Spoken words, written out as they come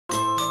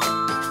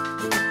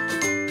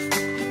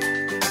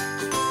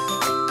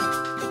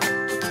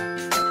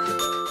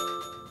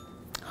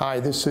Hi,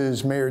 this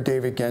is Mayor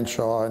David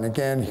Genshaw, and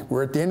again,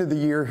 we're at the end of the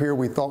year here.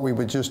 We thought we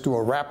would just do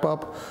a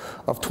wrap-up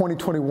of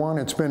 2021.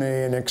 It's been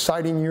an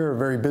exciting year, a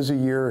very busy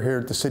year here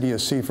at the City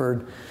of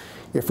Seaford.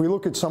 If we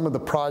look at some of the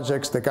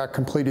projects that got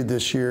completed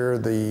this year,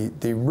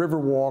 the River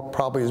Walk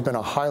probably has been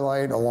a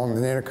highlight along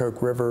the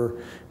Nanticoke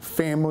River.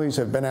 Families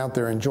have been out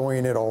there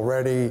enjoying it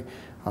already.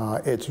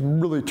 It's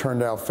really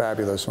turned out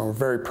fabulous, and we're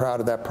very proud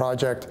of that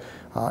project.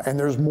 And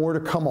there's more to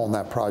come on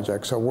that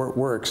project, so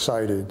we're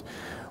excited.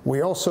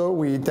 We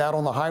out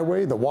on the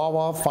highway, the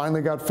Wawa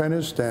finally got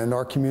finished, and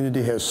our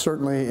community has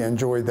certainly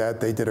enjoyed that.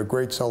 They did a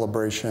great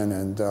celebration,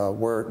 and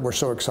we're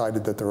so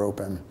excited that they're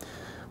open.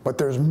 But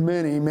there's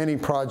many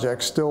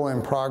projects still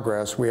in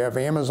progress. We have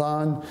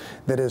Amazon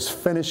that is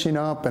finishing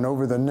up, and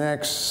over the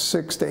next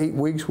 6 to 8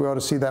 weeks, we ought to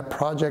see that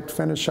project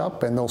finish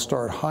up, and they'll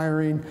start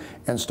hiring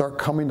and start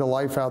coming to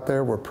life out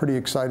there. We're pretty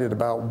excited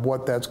about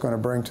what that's going to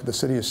bring to the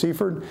City of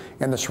Seaford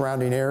and the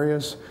surrounding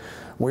areas.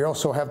 We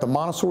also have the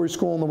Montessori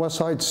School on the west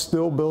side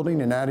still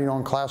building and adding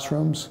on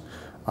classrooms.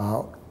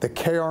 The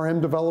KRM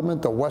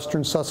development, the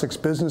Western Sussex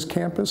Business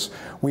Campus,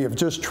 we have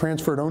just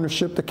transferred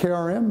ownership to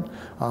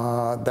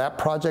KRM. That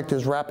project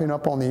is wrapping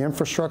up on the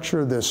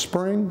infrastructure this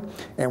spring,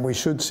 and we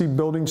should see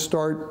buildings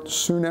start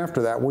soon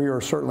after that. We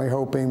are certainly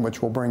hoping,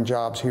 which will bring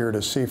jobs here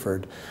to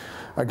Seaford.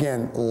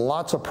 Again,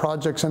 lots of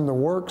projects in the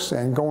works,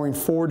 and going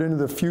forward into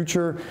the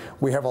future,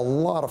 we have a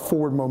lot of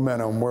forward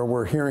momentum where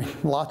we're hearing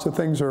lots of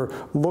things are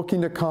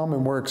looking to come,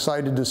 and we're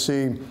excited to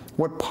see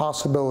what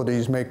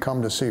possibilities may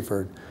come to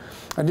Seaford.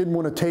 I did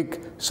want to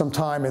take some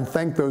time and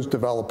thank those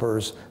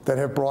developers that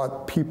have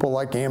brought people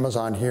like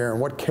Amazon here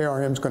and what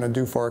KRM is going to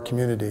do for our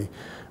community.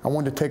 I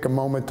wanted to take a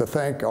moment to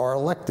thank our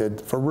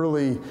elected for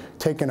really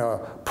taking a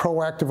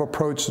proactive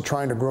approach to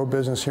trying to grow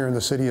business here in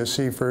the City of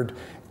Seaford,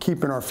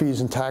 keeping our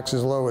fees and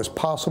taxes low as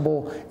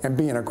possible, and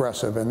being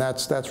aggressive, and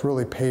that's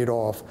really paid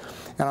off.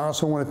 And I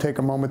also want to take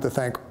a moment to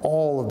thank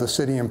all of the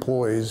city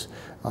employees.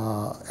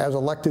 As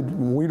elected,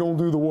 we don't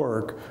do the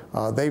work.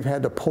 They've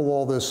had to pull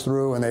all this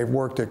through, and they've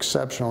worked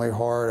exceptionally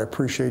hard. I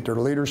appreciate their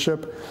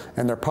leadership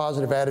and their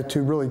positive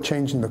attitude, really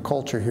changing the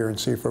culture here in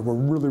Seaford. We're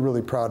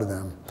really proud of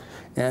them.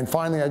 And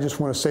finally, I just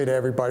want to say to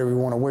everybody, we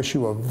want to wish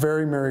you a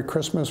very Merry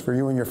Christmas for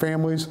you and your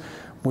families.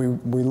 We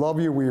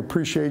love you, we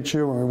appreciate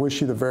you, and we wish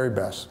you the very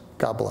best.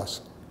 God bless.